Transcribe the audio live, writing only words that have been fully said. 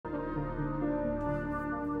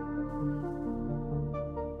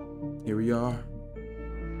Here we are.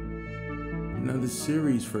 Another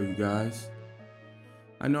series for you guys.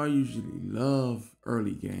 I know I usually love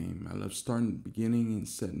early game. I love starting at the beginning and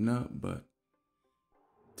setting up, but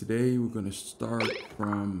today we're going to start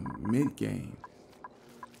from mid game.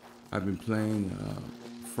 I've been playing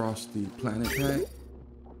Frosty Planet Pack,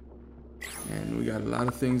 and we got a lot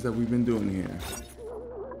of things that we've been doing here.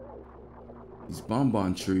 These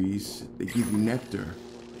bonbon trees, they give you nectar.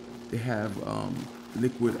 They have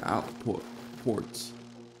liquid output ports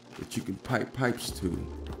that you can pipe pipes to,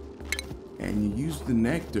 and you use the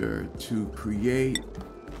nectar to create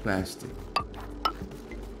plastic,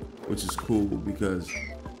 which is cool because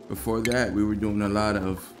before that we were doing a lot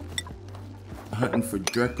of hunting for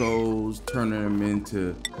Drecos, turning them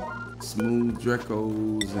into smooth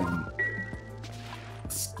Drecos and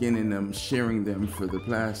skinning them, shearing them for the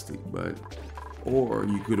plastic. Or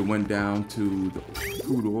you could have went down to the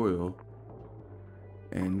crude oil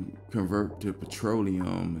and convert to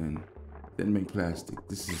petroleum and then make plastic.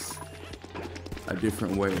 This is a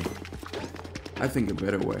different way. I think a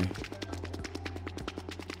better way.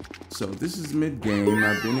 So this is mid game.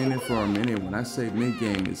 I've been in it for a minute. When I say mid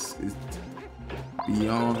game, it's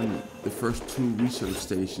beyond the first 2 research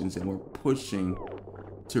stations, and we're pushing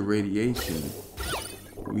to radiation.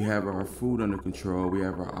 We have our food under control. We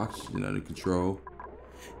have our oxygen under control.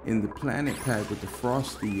 In the planet pack with the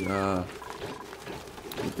Frosty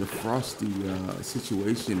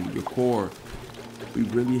situation in your core, we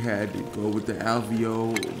really had to go with the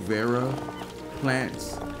alveo vera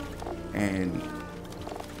plants and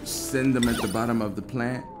send them at the bottom of the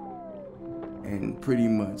plant and pretty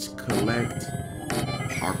much collect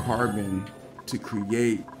our carbon to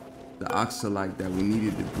create the oxalate that we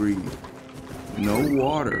needed to breathe. No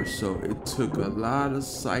water, so it took a lot of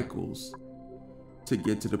cycles to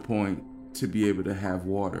get to the point to be able to have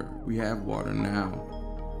water. We have water now.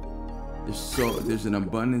 There's an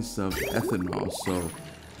abundance of ethanol, so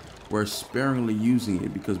we're sparingly using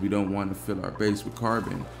it because we don't want to fill our base with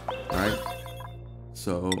carbon, right?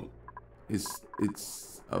 So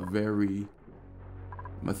it's a very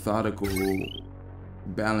methodical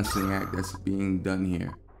balancing act that's being done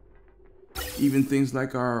here. Even things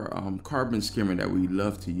like our carbon skimmer that we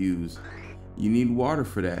love to use, you need water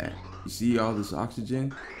for that. You see all this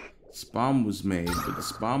oxygen? Spawn was made, but the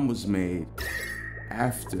spawn was made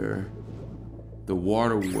after the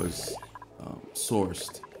water was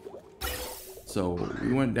sourced. So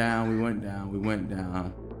we went down.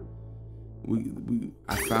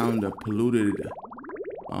 I found a polluted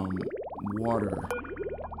water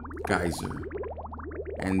geyser,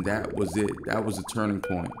 and that was it. That was a turning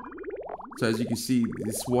point. So as you can see,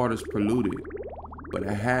 this water's polluted, but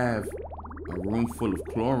I have a room full of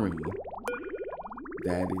chlorine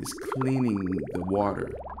that is cleaning the water.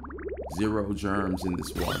 0 germs in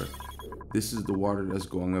this water. This is the water that's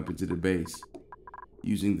going up into the base.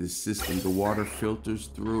 Using this system, the water filters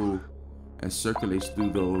through and circulates through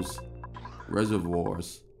those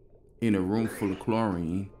reservoirs in a room full of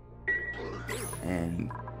chlorine,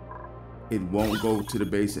 and it won't go to the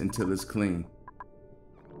base until it's clean.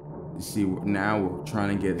 You see, now we're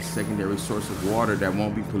trying to get a secondary source of water that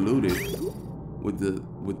won't be polluted with the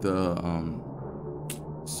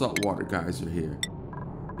saltwater geyser here.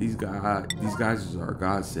 These geysers are a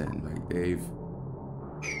godsend. Like, they've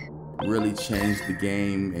really changed the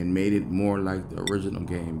game and made it more like the original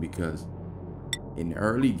game, because in the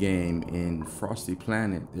early game in Frosty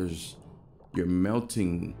Planet, you're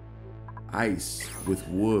melting ice with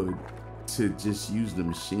wood to just use the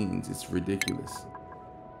machines. It's ridiculous.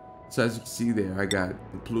 So as you can see there, I got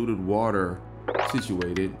the polluted water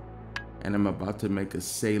situated, and I'm about to make a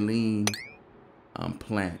saline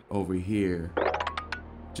plant over here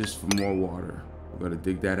just for more water. We're gonna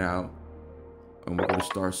dig that out, and we're gonna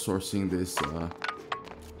start sourcing this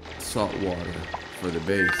salt water for the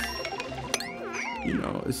base. You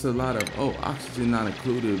know, it's a lot of, oxygen not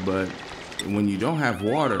included, but when you don't have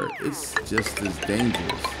water, it's just as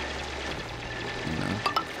dangerous. You know,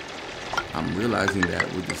 I'm realizing that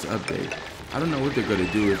with this update. I don't know what they're gonna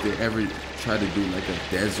do if they ever try to do like a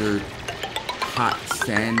desert, hot,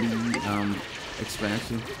 sandy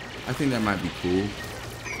expansion. I think that might be cool.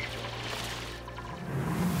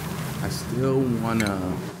 I still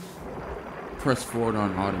wanna press forward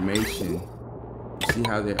on automation. See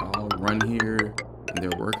how they all run here and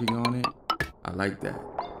they're working on it? I like that.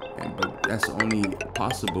 But that's only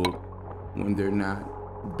possible when they're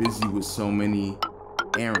not busy with so many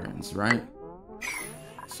errands, right?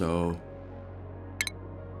 So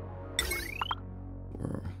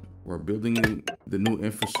we're building the new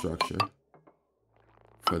infrastructure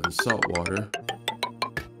for the salt water.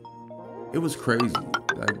 It was crazy.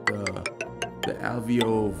 Like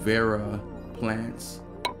alveo vera plants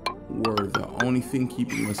were the only thing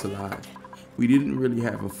keeping us alive. We didn't really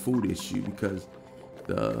have a food issue because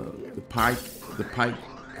the pike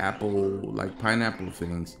apple, like pineapple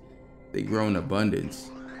things, they grow in abundance.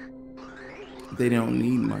 They don't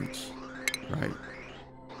need much, right?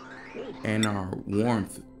 And our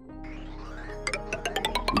warmth,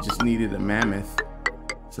 we just needed some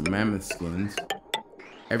mammoth skins.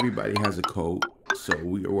 Everybody has a coat, so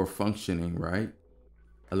we were functioning, right?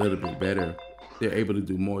 A little bit better. They're able to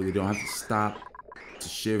do more. They don't have to stop to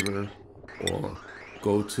shiver or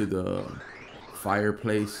go to the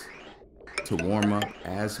fireplace to warm up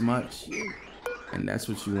as much. And that's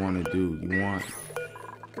what you want to do. You want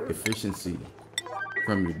efficiency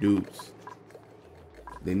from your dupes.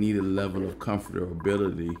 They need a level of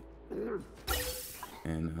comfortability.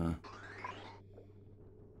 And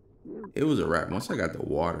it was a wrap. Once I got the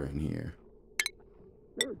water in here,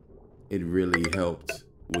 it really helped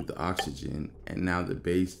with the oxygen. And now the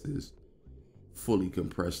base is fully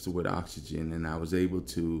compressed with oxygen, and I was able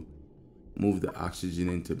to move the oxygen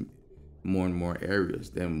into more and more areas.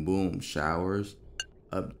 Then boom, showers,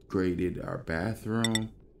 upgraded our bathroom.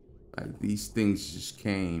 Like, these things just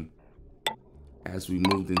came as we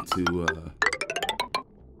moved into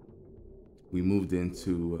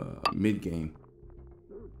mid game.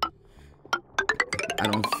 I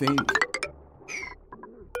don't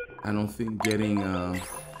think getting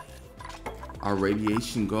our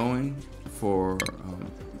radiation going for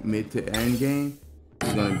mid to end game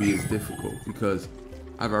is going to be as difficult, because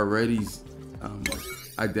I've already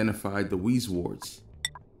identified the wheeze wards,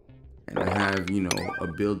 and I have, you know, a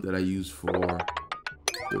build that I use for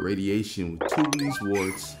the radiation with 2 wheeze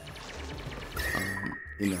wards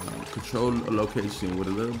in a controlled location with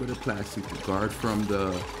a little bit of plastic to guard from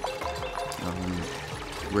the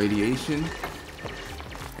radiation.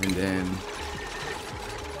 And then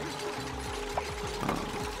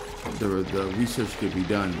the research could be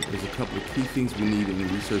done. There's a couple of key things we need in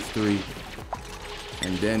research 3.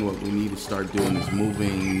 And then what we need to start doing is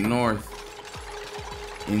moving north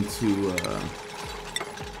into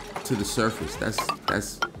to the surface.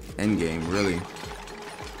 That's end game, really.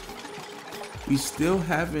 We still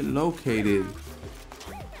haven't located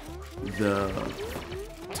the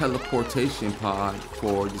teleportation pod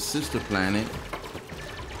for the sister planet.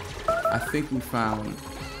 I think we found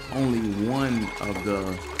only one of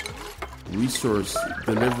the resource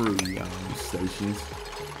delivery stations.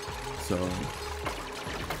 So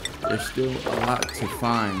there's still a lot to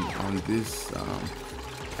find on this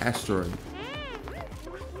asteroid.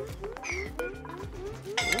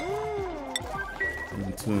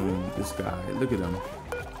 And tune this guy, look at him.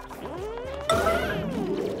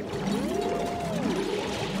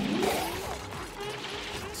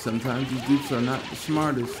 Sometimes these dupes are not the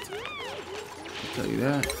smartest, I'll tell you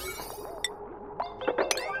that.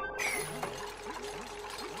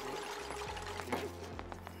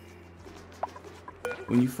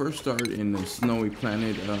 When you first start in the Snowy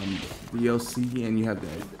Planet DLC and you have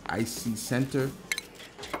that icy center,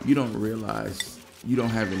 you don't realize you don't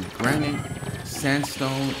have any granite,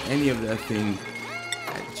 sandstone, any of that thing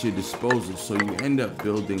at your disposal. So you end up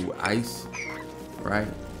building with ice, right?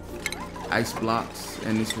 Ice blocks,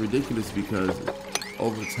 and it's ridiculous because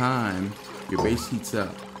over time your base heats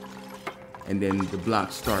up and then the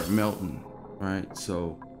blocks start melting, right?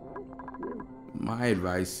 So my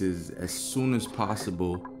advice is, as soon as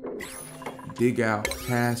possible, dig out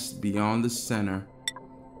past beyond the center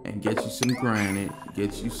and get you some granite,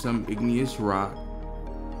 get you some igneous rock,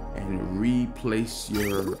 and replace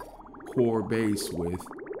your core base with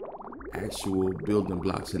actual building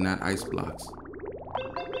blocks and not ice blocks,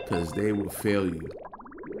 because they will fail you.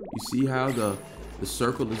 You see how the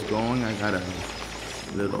circle is going? I got a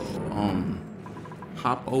little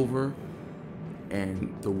hop over,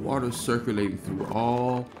 and the water's circulating through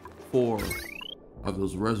all 4 of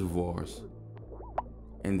those reservoirs.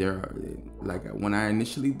 And there are, like when I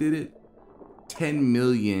initially did it, 10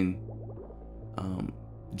 million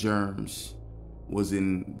germs was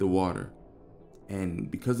in the water. And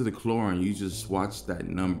because of the chlorine, you just watch that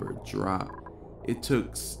number drop. It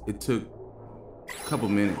took a couple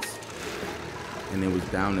minutes and it was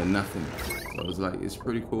down to nothing. So it was like, it's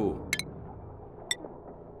pretty cool.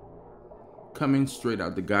 Coming straight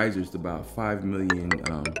out the geysers, about 5 million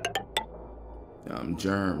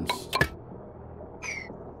germs,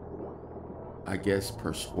 I guess,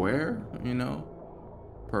 per square, you know,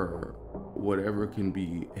 per whatever can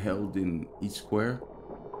be held in each square.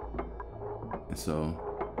 And so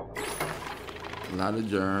a lot of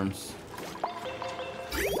germs.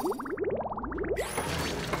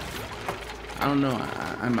 I don't know.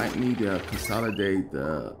 I might need to consolidate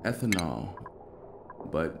the ethanol,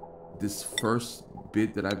 but this first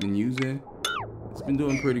bit that I've been using, it's been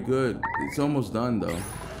doing pretty good. It's almost done though.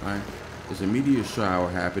 All right, there's a meteor shower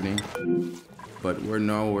happening, but we're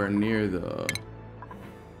nowhere near the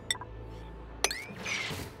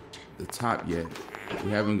top yet.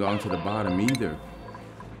 We haven't gone to the bottom either.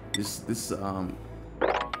 This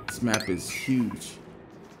map is huge.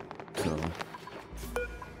 So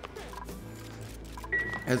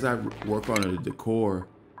as I work on the decor,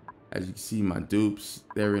 as you can see, my dupes,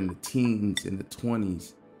 they're in the teens, in the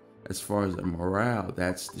 20s. As far as the morale,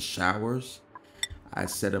 that's the showers. I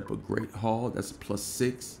set up a great hall, that's a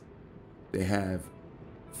 +6. They have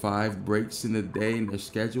 5 breaks in the day in their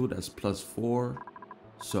schedule, that's +4.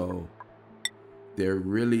 So they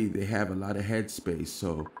have a lot of headspace.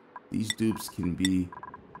 So these dupes can be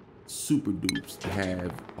super dupes to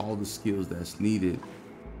have all the skills that's needed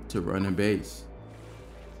to run a base.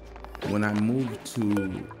 When I move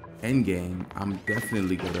to endgame, I'm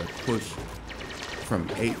definitely gonna push from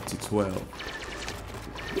 8 to 12.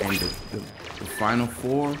 And the final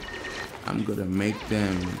 4, I'm gonna make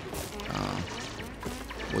them,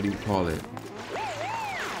 what do you call it?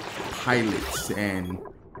 Pilots and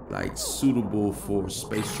like suitable for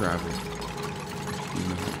space travel. You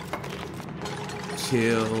know,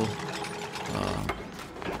 chill,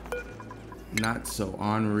 not so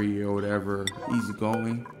ornery or whatever,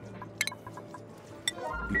 easygoing.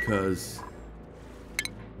 Because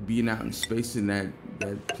being out in space in that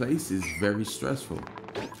place is very stressful.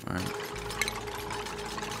 All right.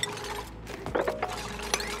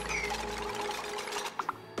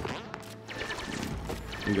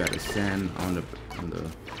 We got a sand on the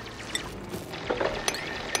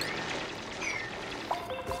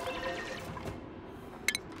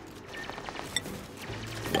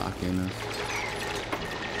blocking us.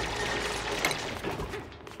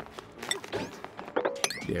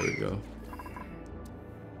 There we go.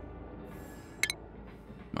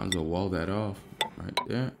 Might as well wall that off right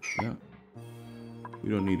there. Yeah. We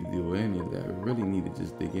don't need to do any of that. We really need to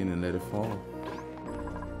just dig in and let it fall.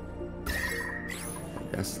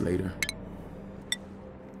 That's later.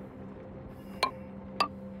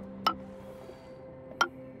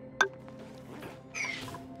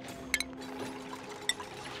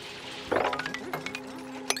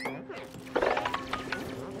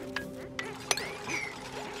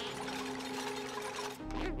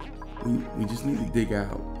 We just need to dig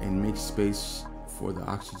out and make space for the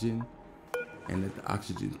oxygen and let the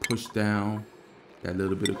oxygen push down that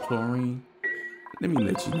little bit of chlorine. Let me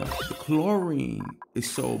let you know, the chlorine is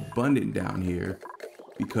so abundant down here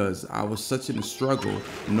because I was such in a struggle,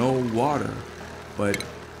 no water. But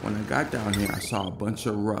when I got down here, I saw a bunch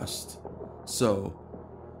of rust. So,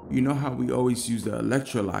 you know how we always use the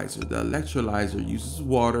electrolyzer? The electrolyzer uses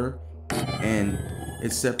water and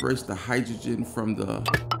it separates the hydrogen from the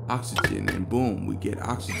oxygen, and boom, we get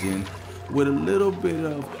oxygen with a little bit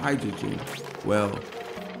of hydrogen. Well,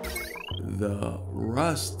 the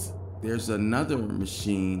rust, there's another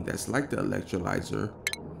machine that's like the electrolyzer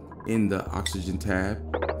in the oxygen tab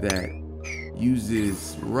that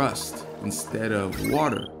uses rust instead of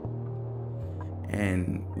water.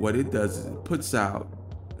 And what it does is it puts out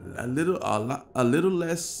a little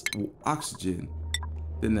less oxygen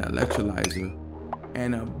than the electrolyzer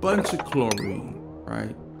and a bunch of chlorine,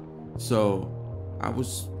 right? So I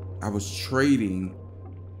was trading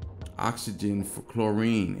oxygen for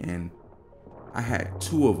chlorine, and I had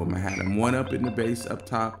 2 of them. I had them one up in the base up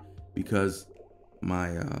top because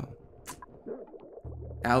my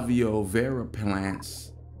alveo vera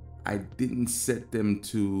plants, I didn't set them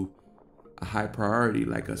to a high priority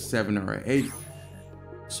like a 7 or an 8.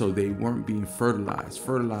 So they weren't being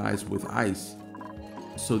fertilized with ice,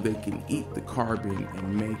 so they can eat the carbon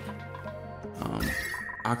and make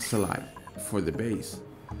oxalate for the base.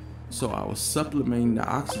 So I was supplementing the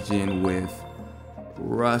oxygen with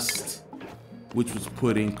rust, which was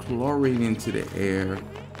putting chlorine into the air,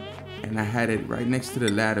 and I had it right next to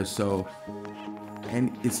the ladder. So,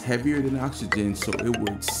 and it's heavier than oxygen, so it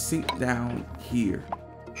would sink down here,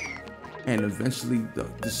 and eventually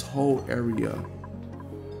this whole area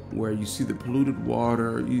where you see the polluted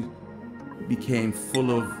water became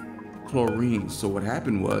full of chlorine. So what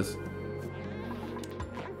happened was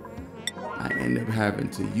I ended up having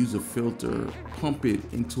to use a filter, pump it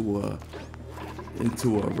into a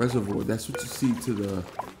reservoir. That's what you see to the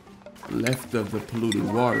left of the polluted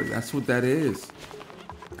water. That's what that is.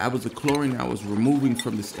 That was the chlorine I was removing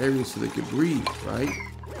from this area so they could breathe, right?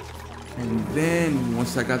 And then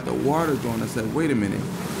once I got the water going, I said, wait a minute,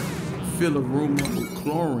 fill a room up with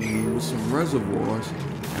chlorine with some reservoirs,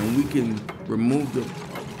 and we can remove the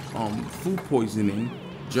food poisoning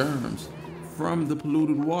germs from the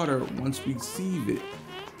polluted water once we sieve it.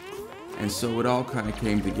 And so it all kind of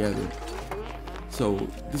came together. So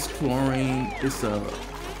this chlorine is a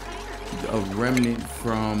remnant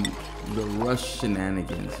from the Rush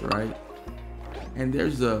shenanigans, right? And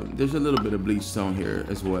there's a little bit of bleach stone here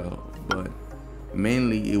as well, but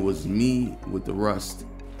mainly it was me with the rust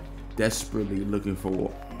desperately looking for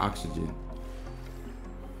oxygen.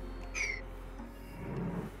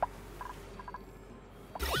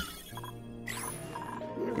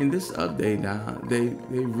 In this update now, they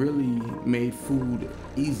really made food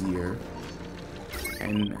easier,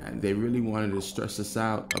 and they really wanted to stress us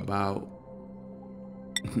out about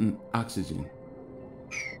oxygen.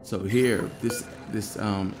 So here, this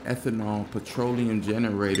ethanol petroleum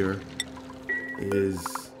generator is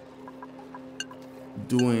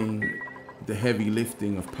doing the heavy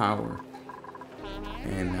lifting of power,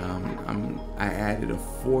 and I added a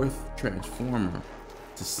 4th transformer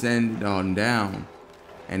to send it on down.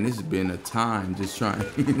 And this has been a time just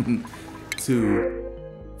trying to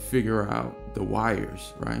figure out the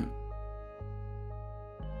wires, right?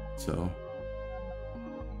 So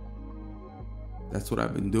that's what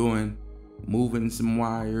I've been doing, moving some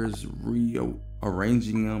wires,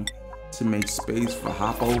 rearranging them to make space for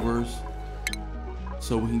hopovers,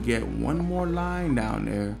 so we can get one more line down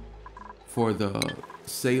there for the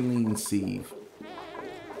saline sieve,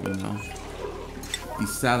 you know,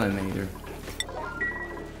 desalinator.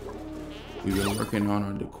 We've been working on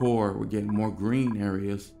our decor. We're getting more green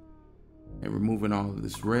areas and removing all of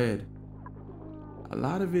this red. A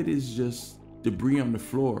lot of it is just debris on the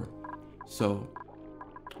floor. So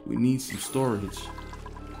we need some storage,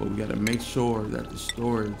 but we gotta make sure that the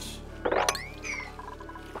storage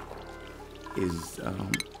is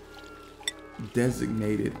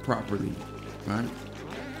designated properly, right?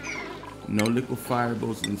 No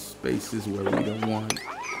liquefiables in spaces where we don't want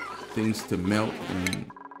things to melt,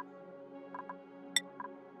 and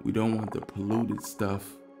we don't want the polluted stuff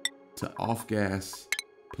to off-gas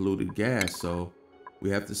polluted gas, so we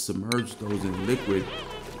have to submerge those in liquid.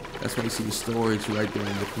 That's why you see the storage right there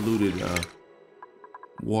in the polluted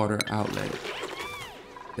water outlet.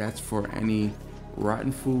 That's for any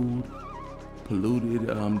rotten food, polluted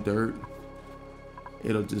dirt.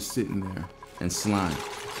 It'll just sit in there and slime.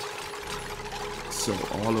 So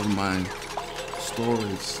all of my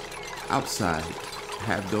storage outside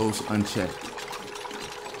have those unchecked.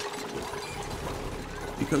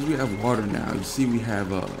 Because we have water now, you see we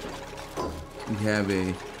have a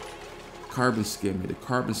carbon skimmer. The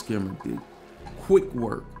carbon skimmer did quick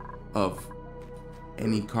work of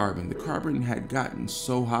any carbon. The carbon had gotten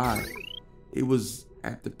so high, it was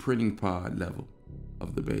at the printing pod level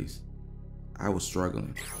of the base. I was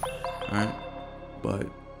struggling, right? But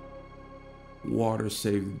water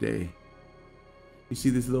saved the day. You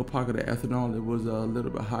see this little pocket of ethanol that was a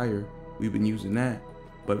little bit higher. We've been using that,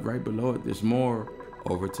 but right below it, there's more.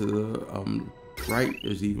 Over to the right,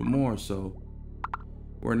 there's even more. So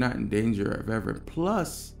we're not in danger of ever.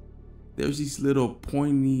 Plus, there's these little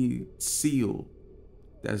pointy seal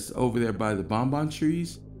that's over there by the bonbon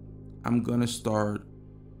trees. I'm gonna start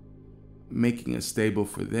making a stable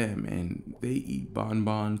for them, and they eat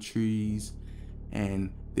bonbon trees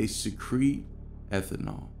and they secrete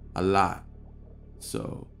ethanol a lot.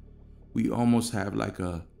 So we almost have like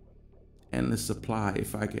a endless supply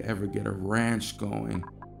if I could ever get a ranch going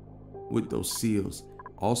with those seals.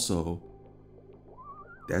 Also,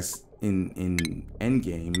 that's in end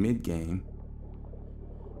game, mid game.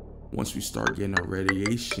 Once we start getting our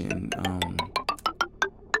radiation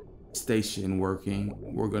station working,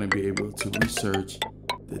 we're going to be able to research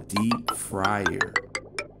the deep fryer.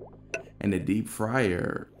 And the deep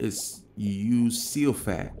fryer is, you use seal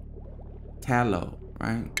fat, tallow,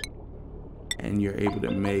 right? And you're able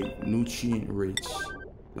to make nutrient rich,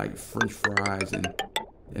 like French fries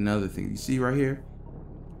and other things. You see right here,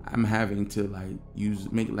 I'm having to like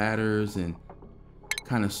make ladders and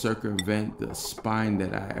kind of circumvent the spine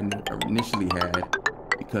that I initially had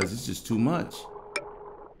because it's just too much.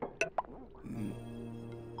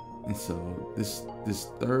 And so this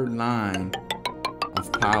third line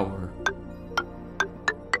of power,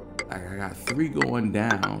 I got 3 going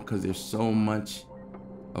down because there's so much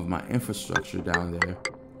of my infrastructure down there,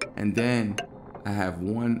 and then I have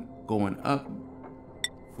 1 going up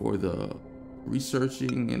for the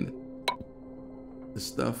researching and the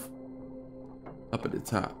stuff up at the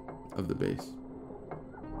top of the base.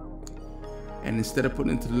 And instead of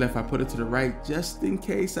putting it to the left, I put it to the right just in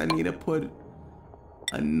case I need to put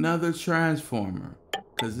another transformer,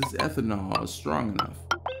 because this ethanol is strong enough,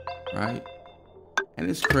 right? And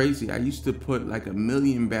it's crazy. I used to put like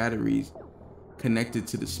 1,000,000 batteries connected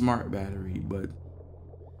to the smart battery, but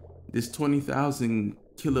this 20,000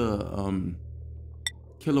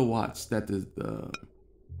 kilowatts that the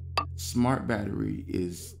smart battery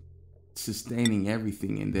is sustaining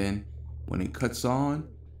everything, and then when it cuts on,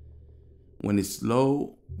 when it's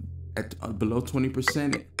low at below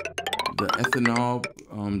 20%, the ethanol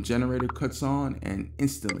generator cuts on and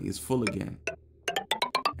instantly it's full again.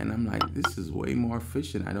 And I'm like, this is way more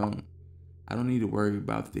efficient. I don't need to worry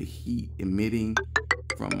about the heat emitting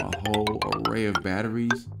from a whole array of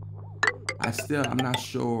batteries. I'm not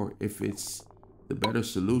sure if it's the better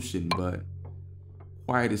solution, but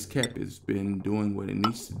quiet as kept, it's been doing what it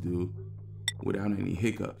needs to do without any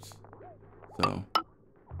hiccups. So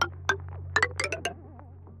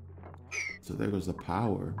there goes the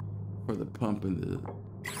power for the pump and the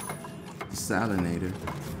desalinator.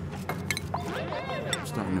 I'm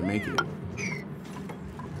starting to make it.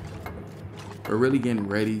 We're really getting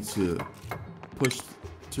ready to push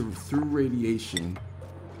through radiation,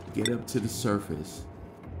 get up to the surface,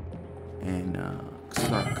 and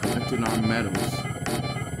start collecting our metals.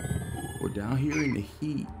 We're down here in the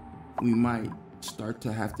heat. We might start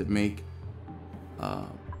to have to make a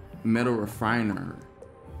metal refiner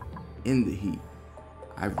in the heat.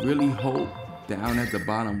 I really hope down at the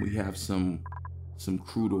bottom we have some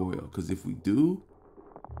crude oil, because if we do,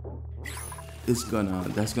 that's gonna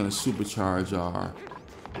supercharge our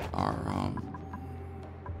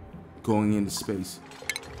going into space.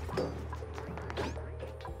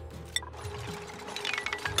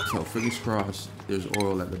 So fingers crossed there's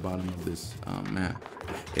oil at the bottom of this map.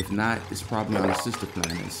 If not, it's probably on the sister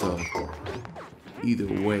planet. So either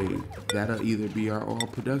way, that'll either be our oil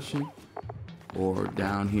production or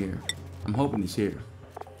down here. I'm hoping it's here.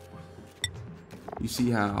 You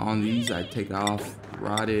see how on these I take off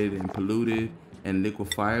rotted and polluted and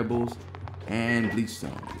liquefiables and bleach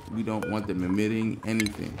stone. We don't want them emitting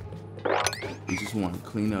anything. We just want to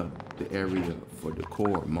clean up the area for the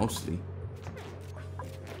core mostly.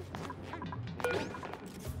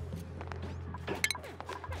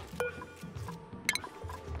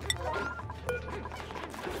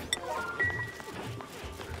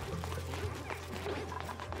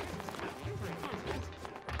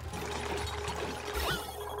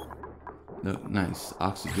 Look, nice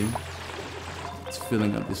oxygen. It's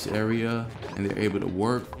filling up this area, and they're able to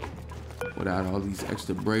work without all these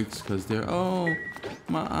extra breaks because they're, oh,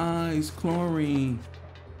 my eyes, chlorine.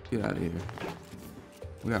 Get out of here.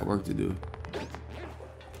 We got work to do.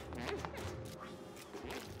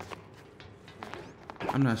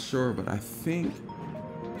 I'm not sure, but I think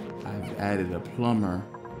I've added a plumber.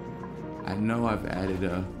 I know I've added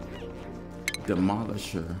a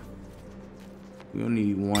demolisher. We only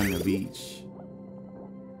need one of each.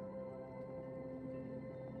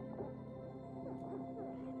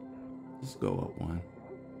 Let's go up one.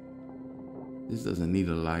 This doesn't need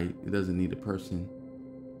a light. It doesn't need a person.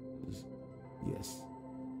 Yes.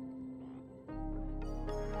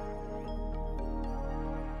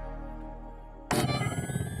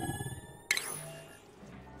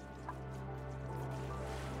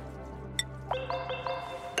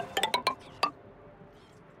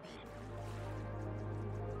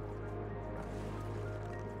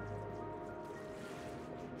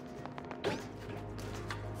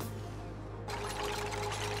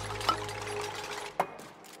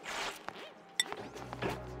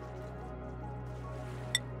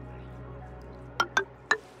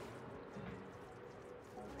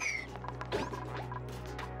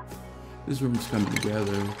 This room's coming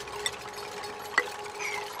together.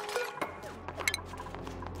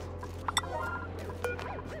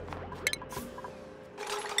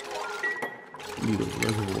 Need a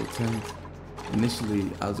reservoir tank. Initially,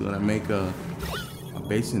 I was gonna make a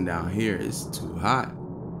basin down here. It's too hot.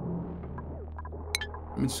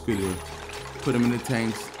 I'm just gonna put them in the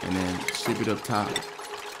tanks and then ship it up top.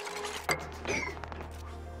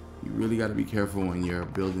 You really gotta be careful when you're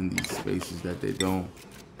building these spaces that they don't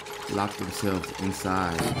lock themselves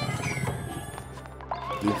inside.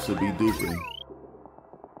 Dupes will be duping.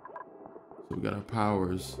 So we got our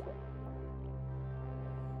powers.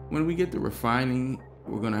 When we get the refining,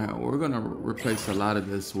 we're gonna replace a lot of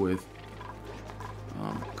this with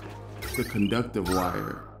the conductive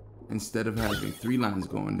wire. Instead of having 3 lines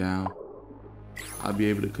going down, I'll be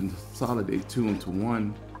able to consolidate 2 into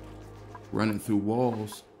 1, run it through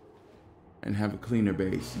walls, and have a cleaner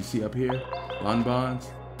base. You see up here, bonbons.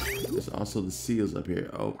 There's also the seals up here.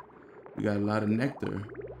 Oh, we got a lot of nectar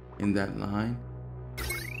in that line.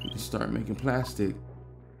 We can start making plastic.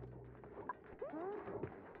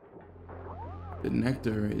 the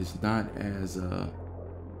nectar is not as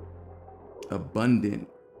abundant.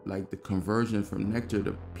 Like the conversion from nectar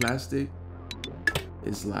to plastic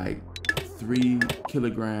is like 3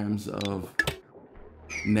 kilograms of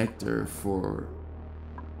nectar for,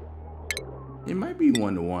 it might be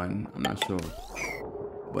 1-to-1, I'm not sure,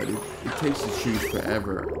 but it takes the trees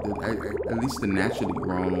forever, at least the naturally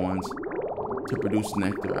grown ones, to produce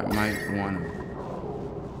nectar. I might want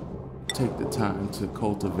to take the time to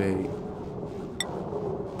cultivate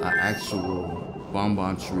an actual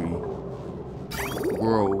bonbon tree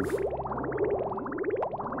grove.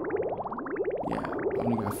 Yeah, I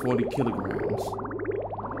only got 40 kilograms,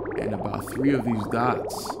 and about 3 of these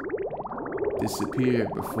dots disappear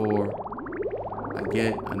before I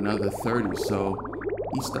get another 30. So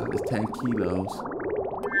each dot is 10 kilos,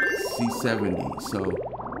 C70. So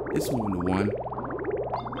it's 1-to-1.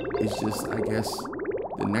 It's just, I guess,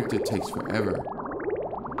 the nectar takes forever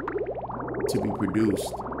to be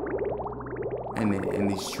produced, and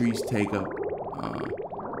these trees take up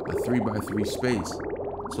a 3x3 space,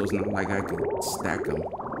 so it's not like I could stack them,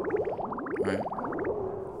 right?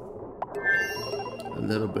 A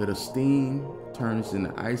little bit of steam turns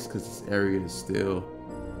into ice because this area is still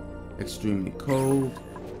extremely cold.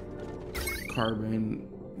 Carbon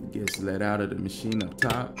gets let out of the machine up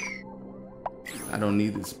top. I don't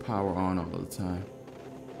need this power on all the time.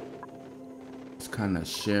 It's kind of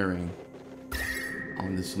sharing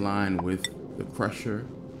on this line with the crusher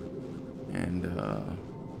and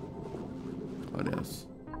what else?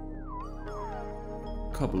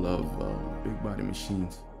 A couple of big body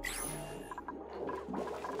machines.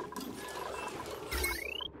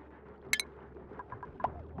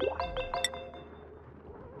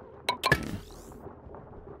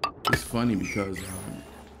 It's funny because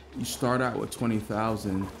you start out with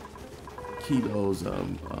 20,000 kilos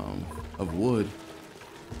of wood.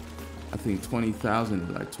 I think 20,000 is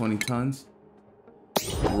like 20 tons.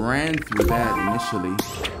 Ran through that initially,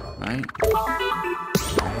 right?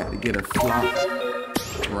 I had to get a flock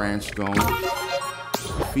ranch going,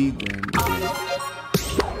 feed them, and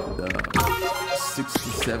the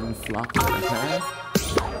 67 flocks that I've had.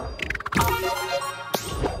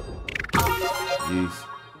 Jeez,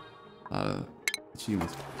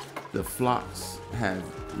 achievements. The flocks have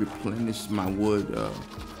replenished my wood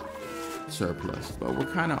surplus, but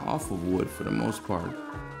we're kind of off of wood for the most part.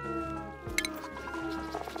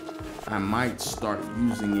 I might start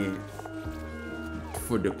using it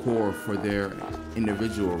for decor for their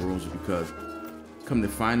individual rooms, because come to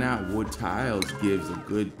find out, wood tiles gives a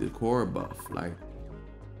good decor buff, like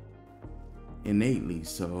innately.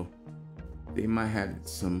 So they might have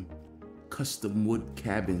some custom wood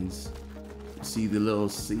cabins. See the little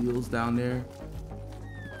seals down there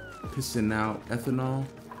pissing out ethanol?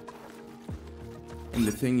 And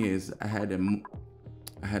the thing is, I had to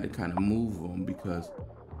kind of move them because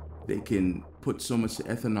they can put so much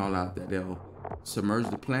ethanol out that they'll submerge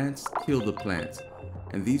the plants, kill the plants.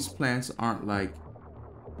 And these plants aren't like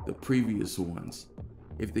the previous ones.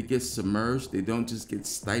 If they get submerged, they don't just get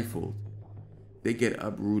stifled. They get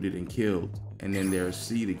uprooted and killed, and then they're a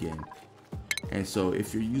seed again. And so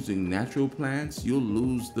if you're using natural plants, you'll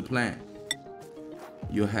lose the plant.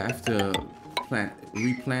 You'll have to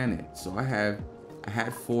replant it. So I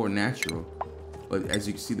had 4 natural, but as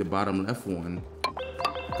you can see, the bottom left one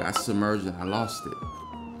got submerged and I lost it.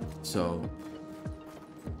 So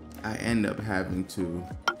I end up having to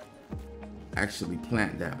actually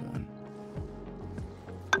plant that one.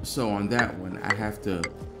 So on that one, I have to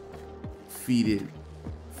feed it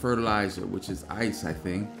fertilizer, which is ice, I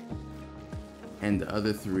think. And the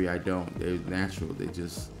other 3 I don't. They're natural. They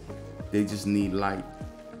just need light.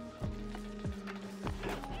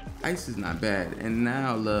 Ice is not bad. And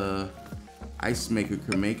now the ice maker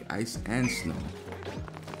can make ice and snow.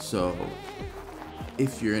 So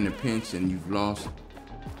if you're in a pinch and you've lost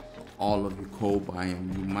all of your cold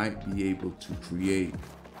biome, you might be able to create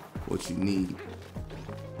what you need.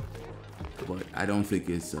 But I don't think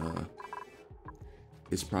it's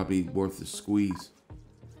probably worth the squeeze.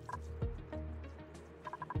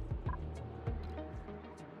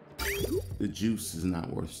 The juice is not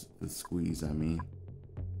worth the squeeze, I mean.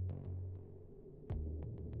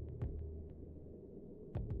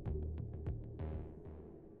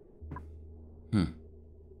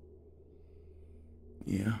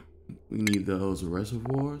 Yeah, we need those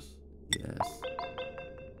reservoirs. Yes.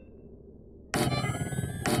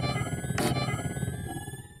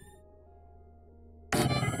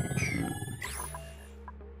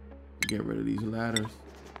 Get rid of these ladders.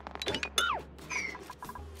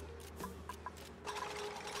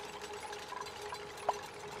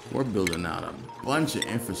 we're building out a bunch of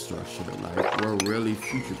infrastructure. Like, we're really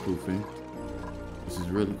future-proofing. This is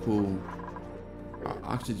really cool. Our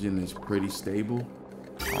oxygen is pretty stable.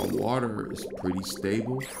 Our water is pretty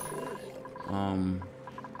stable.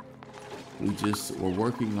 We're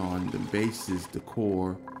working on the bases, the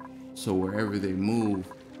core, so wherever they move,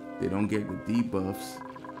 they don't get the debuffs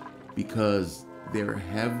because they're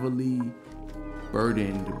heavily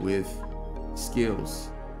burdened with skills.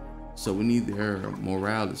 So we need their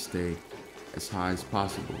morale to stay as high as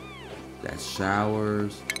possible. That's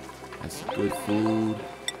showers, that's good food,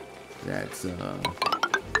 that's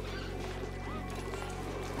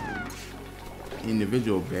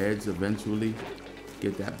individual beds eventually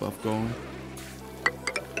get that buff going.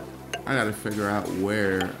 I gotta figure out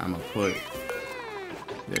where I'm gonna put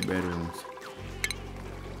their bedrooms.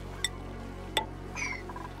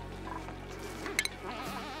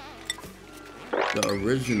 The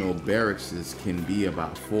original barracks can be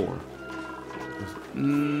about 4.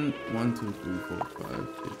 1, 2, 3, 4, 5,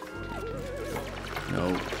 6, 7. No.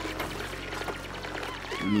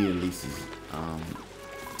 You need at least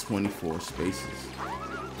 24 spaces.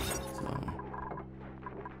 So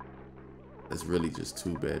that's really just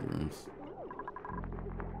 2 bedrooms.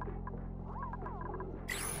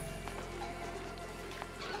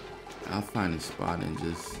 I'll find a spot and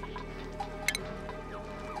just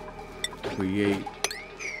create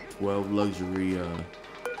 12 luxury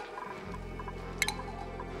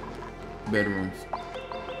bedrooms.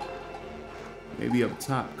 Maybe up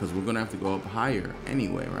top, because we're gonna have to go up higher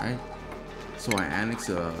anyway, right? So I annex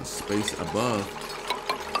a space above,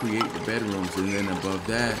 create the bedrooms, and then above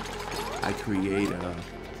that, I create an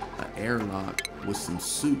airlock with some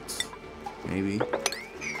suits, maybe.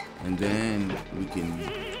 And then we can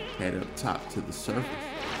head up top to the surface.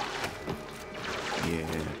 Yeah,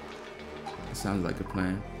 that sounds like a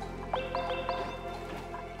plan.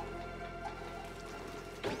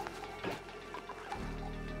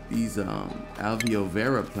 These alveo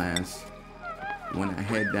vera plants, when I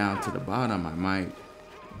head down to the bottom, I might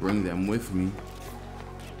bring them with me.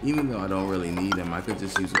 Even though I don't really need them, I could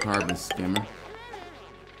just use a carbon skimmer.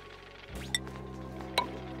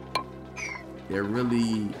 They're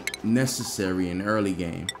really necessary in early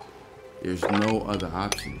game. There's no other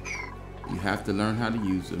option. You have to learn how to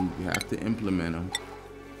use them. You have to implement them.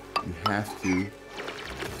 You have to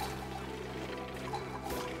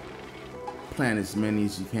plant as many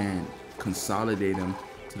as you can. Consolidate them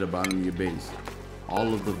to the bottom of your base.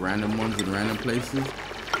 All of the random ones in random places,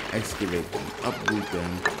 excavate them, uproot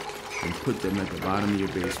them, and put them at the bottom of your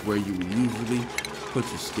base where you would usually put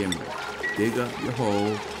your skimmer. Dig up your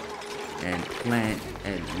hole and plant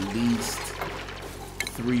at least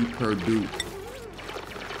 3 per dupe.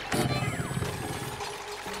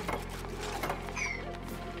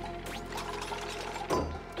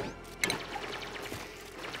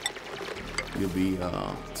 You'll be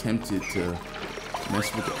tempted to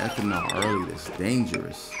mess with the ethanol early. That's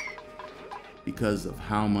dangerous because of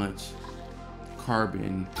how much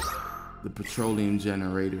carbon the petroleum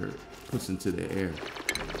generator puts into the air.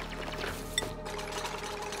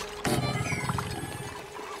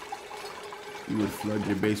 You would flood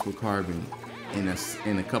your base with carbon in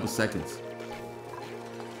a couple seconds.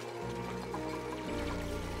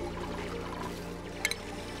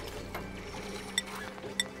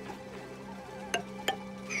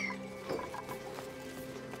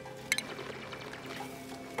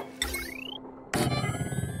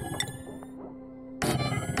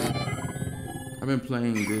 I've been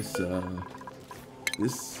playing this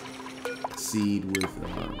seed with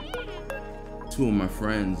 2 of my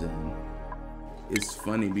friends, and it's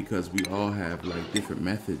funny because we all have like different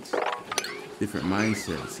methods, different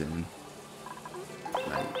mindsets, and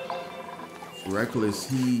like Reckless,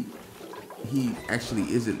 he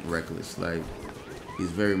actually isn't reckless. Like,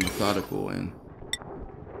 he's very methodical, and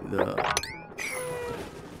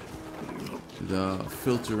the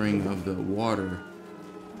filtering of the water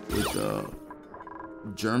with the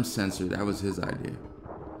germ sensor, that was his idea.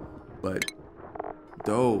 But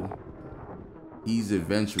though he's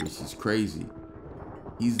adventurous, he's crazy,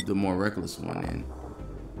 he's the more reckless one, and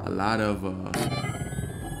a lot of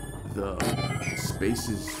the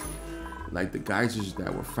spaces, like the geysers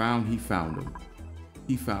that were found, he found them.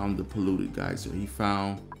 He found the polluted geyser, he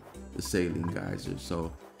found the saline geyser.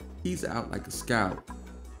 So he's out like a scout,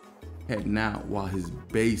 heading out while his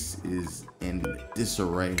base is in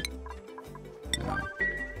disarray. You know?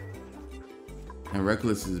 And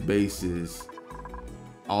Reckless's base is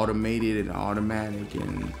automated and automatic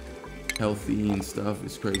and healthy and stuff.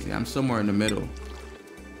 It's crazy. I'm somewhere in the middle.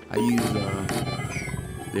 I use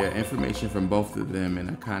their information from both of them, and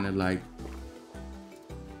I kind of like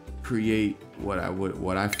create what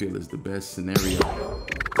I feel is the best scenario.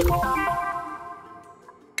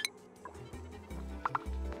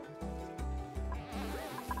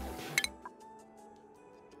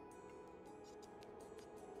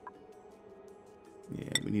 Yeah,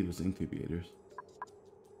 we need those incubators.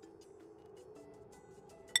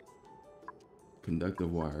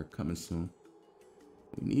 Conductive wire coming soon.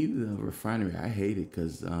 We need the refinery. I hate it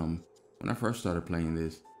because when I first started playing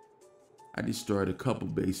this, I destroyed a couple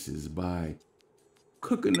bases by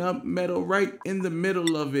cooking up metal right in the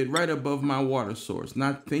middle of it, right above my water source,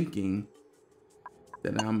 not thinking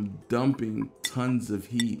that I'm dumping tons of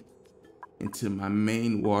heat into my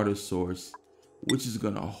main water source, which is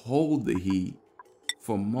gonna hold the heat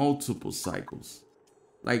for multiple cycles,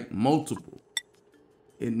 like multiple.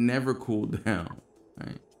 It never cooled down,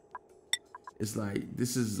 right? It's like,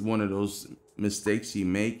 this is one of those mistakes you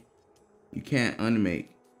make, you can't unmake.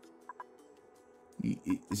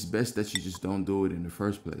 It's best that you just don't do it in the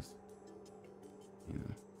first place, you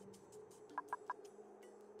know?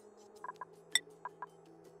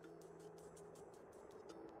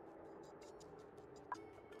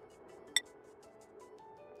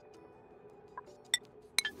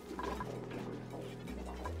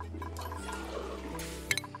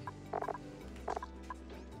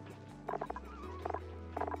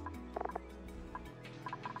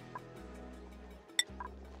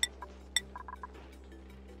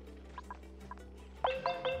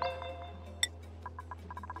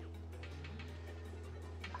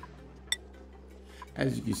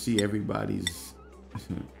 As you can see, everybody's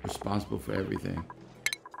responsible for everything.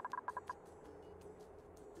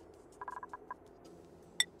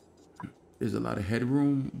 There's a lot of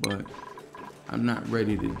headroom, but I'm not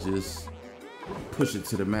ready to just push it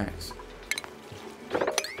to the max.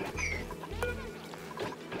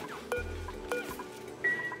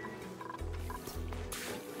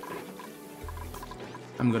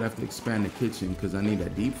 I'm gonna have to expand the kitchen because I need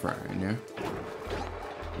that deep fryer in there.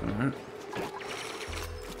 All right.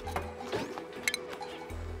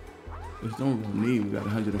 There's no real need. We got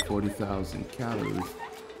 140,000 calories.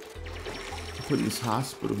 Putting this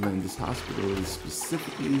hospital in. This hospital is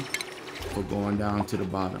specifically for going down to the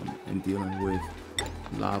bottom and dealing with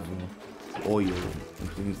lava, oil,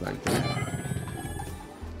 and things like that.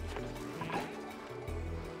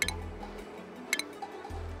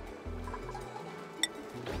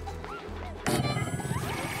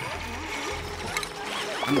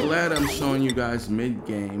 I'm glad I'm showing you guys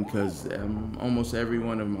mid-game because almost every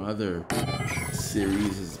one of my other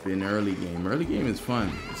series has been early game. Early game is fun.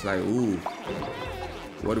 It's like, ooh,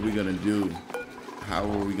 what are we gonna do? How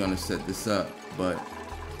are we gonna set this up? But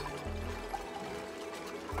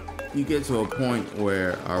you get to a point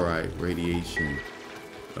where, all right, radiation,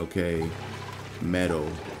 okay, metal,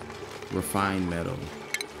 refined metal,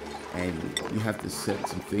 and you have to set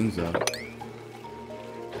some things up.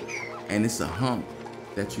 And it's a hump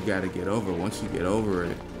that you got to get over. Once you get over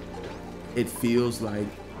it, it feels like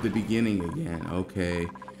the beginning again, okay?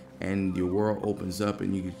 And your world opens up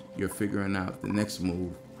and you're figuring out the next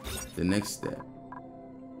move, the next step.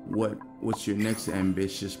 What's your next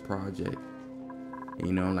ambitious project?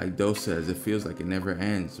 You know, like Doe says, it feels like it never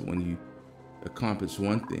ends. When you accomplish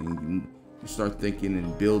one thing, you start thinking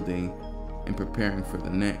and building and preparing for the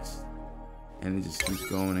next. And it just keeps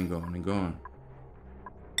going and going and going.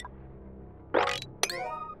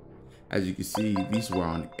 As you can see, these were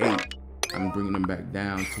on 8. I'm bringing them back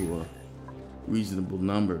down to a reasonable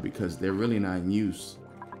number because they're really not in use.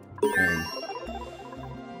 And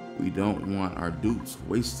we don't want our dupes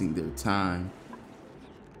wasting their time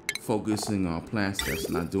focusing on plants that's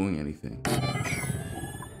not doing anything.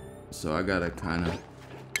 So I gotta kind of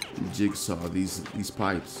jigsaw these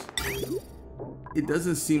pipes. It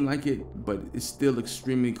doesn't seem like it, but it's still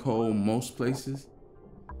extremely cold most places.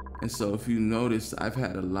 And so if you notice, I've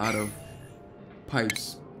had a lot of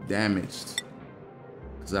pipes damaged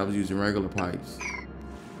because I was using regular pipes.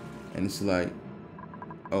 And it's like,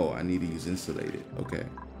 oh, I need to use insulated. Okay.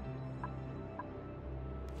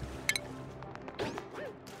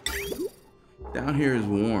 Down here is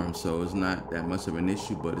warm, so it's not that much of an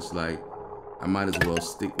issue, but it's like, I might as well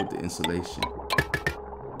stick with the insulation.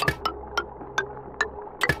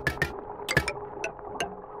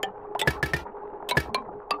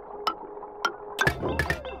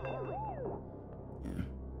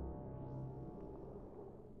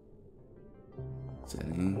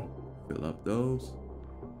 Setting, fill up those.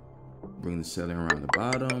 Bring the ceiling around the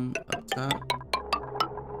bottom, up top.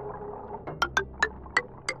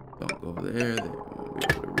 Don't go there, they won't be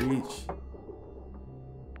able to reach.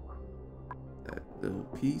 That little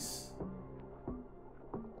piece.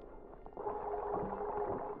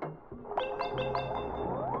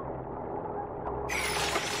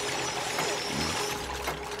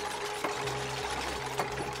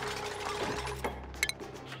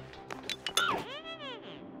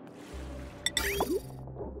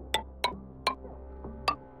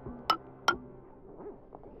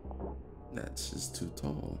 That's just too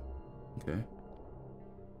tall. Okay.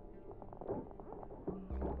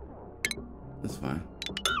 That's fine.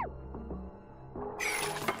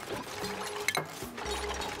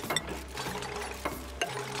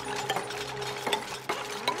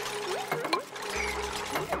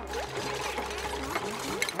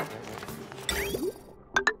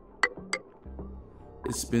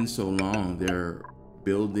 It's been so long. Their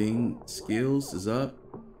building skills is up.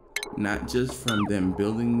 Not just from them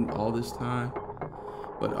building all this time,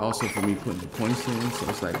 but also for me putting the points in. So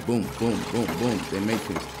it's like boom, boom, boom, boom. They make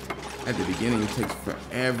things. At the beginning, it takes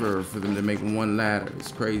forever for them to make one ladder.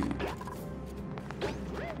 It's crazy.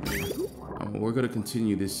 We're gonna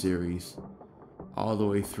continue this series all the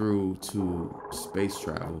way through to space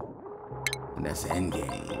travel, and that's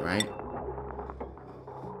endgame, right?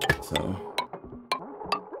 So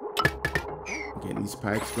getting these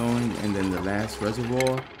pipes going, and then the last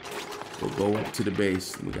reservoir will go up to the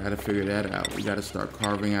base. We gotta figure that out. We gotta start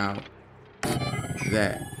carving out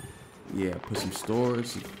that. Yeah, put some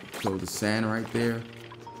storage, throw the sand right there,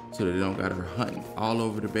 so that they don't gotta hunt all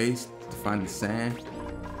over the base to find the sand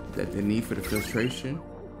that they need for the filtration.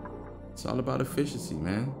 It's all about efficiency,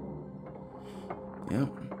 man.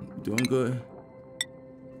 Yep, doing good.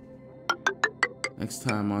 Next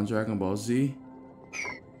time on Dragon Ball Z,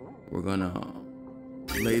 we're gonna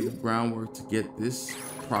lay the groundwork to get this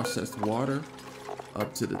processed water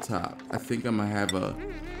up to the top. I think I'm gonna have a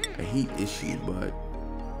heat issue, but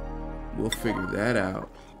we'll figure that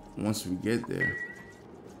out once we get there.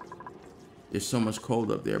 There's so much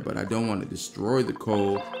cold up there, but I don't want to destroy the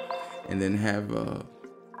cold and then have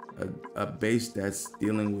a base that's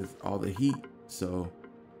dealing with all the heat. So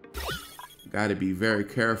gotta be very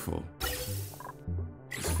careful.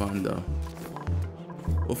 It's fun though.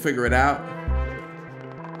 We'll figure it out.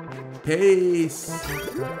 Peace.